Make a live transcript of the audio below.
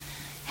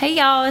Hey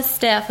y'all, it's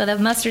Steph with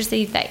Of Mustard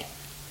Seed Faith.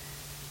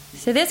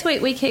 So this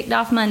week we kicked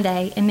off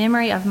Monday in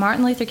memory of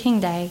Martin Luther King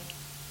Day,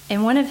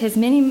 and one of his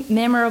many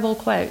memorable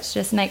quotes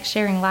just makes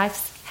sharing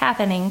life's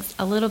happenings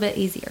a little bit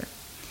easier.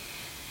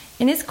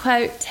 In his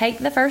quote, "Take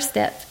the first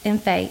step in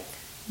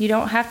faith. You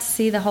don't have to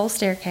see the whole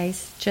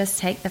staircase, just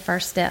take the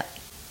first step."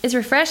 It's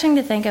refreshing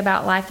to think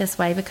about life this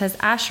way because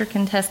I sure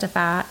can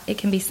testify it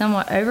can be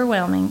somewhat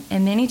overwhelming,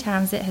 and many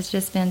times it has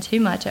just been too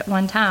much at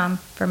one time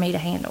for me to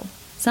handle.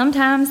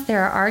 Sometimes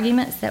there are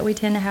arguments that we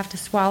tend to have to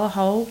swallow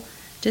whole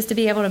just to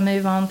be able to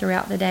move on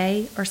throughout the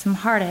day, or some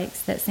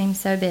heartaches that seem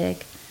so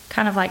big,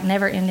 kind of like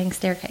never-ending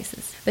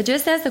staircases. But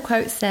just as the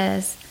quote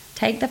says,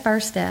 take the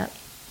first step.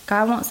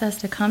 God wants us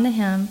to come to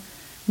Him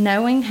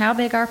knowing how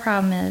big our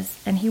problem is,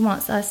 and He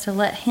wants us to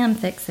let Him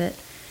fix it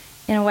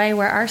in a way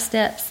where our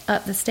steps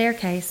up the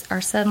staircase are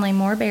suddenly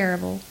more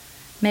bearable.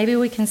 Maybe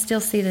we can still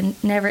see the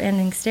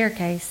never-ending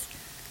staircase,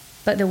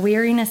 but the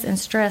weariness and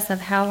stress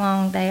of how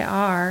long they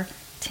are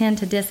tend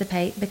to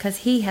dissipate because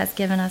He has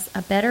given us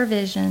a better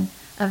vision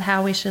of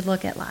how we should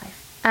look at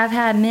life. I've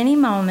had many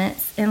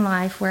moments in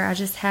life where I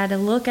just had to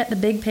look at the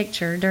big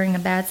picture during a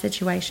bad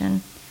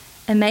situation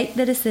and make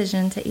the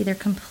decision to either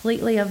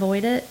completely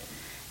avoid it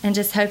and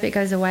just hope it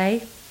goes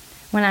away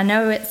when I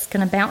know it's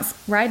going to bounce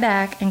right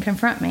back and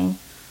confront me,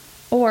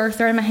 or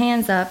throw my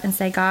hands up and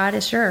say, God,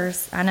 it's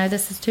yours. I know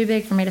this is too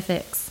big for me to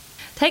fix.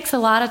 It takes a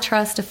lot of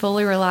trust to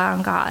fully rely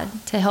on God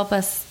to help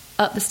us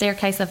up the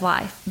staircase of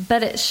life,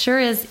 but it sure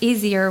is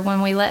easier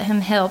when we let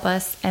Him help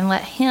us and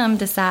let Him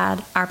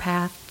decide our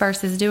path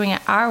versus doing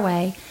it our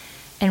way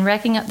and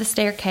wrecking up the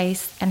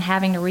staircase and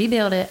having to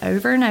rebuild it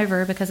over and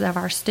over because of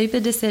our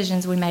stupid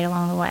decisions we made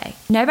along the way.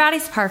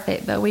 Nobody's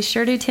perfect, but we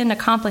sure do tend to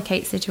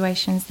complicate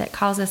situations that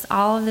cause us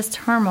all of this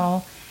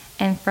turmoil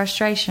and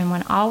frustration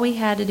when all we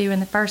had to do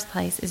in the first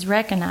place is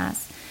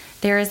recognize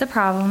there is a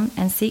problem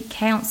and seek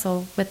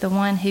counsel with the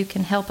one who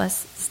can help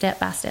us step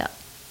by step.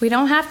 We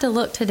don't have to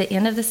look to the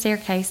end of the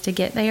staircase to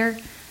get there.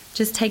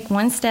 Just take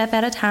one step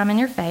at a time in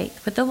your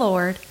faith with the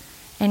Lord,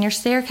 and your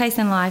staircase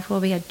in life will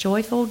be a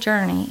joyful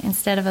journey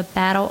instead of a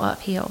battle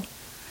uphill.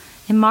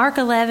 In Mark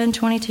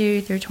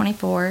 11:22 through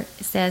 24,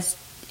 it says,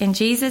 "And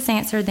Jesus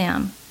answered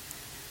them,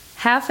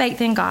 'Have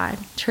faith in God.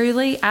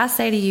 Truly, I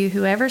say to you,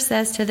 whoever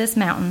says to this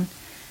mountain,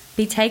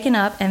 be taken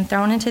up and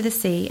thrown into the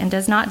sea, and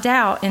does not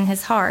doubt in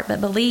his heart,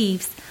 but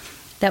believes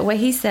that what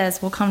he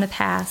says will come to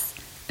pass,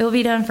 it will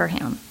be done for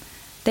him.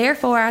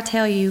 Therefore, I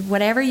tell you,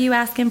 whatever you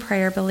ask in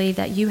prayer, believe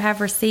that you have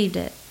received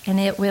it,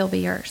 and it will be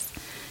yours.'"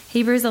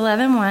 Hebrews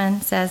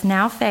 11:1 says,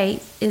 "Now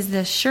faith is the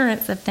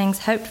assurance of things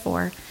hoped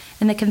for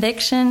and the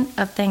conviction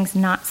of things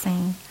not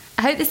seen."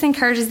 I hope this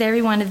encourages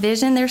everyone to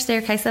vision their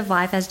staircase of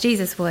life as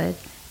Jesus would,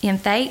 in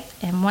faith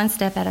and one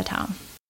step at a time.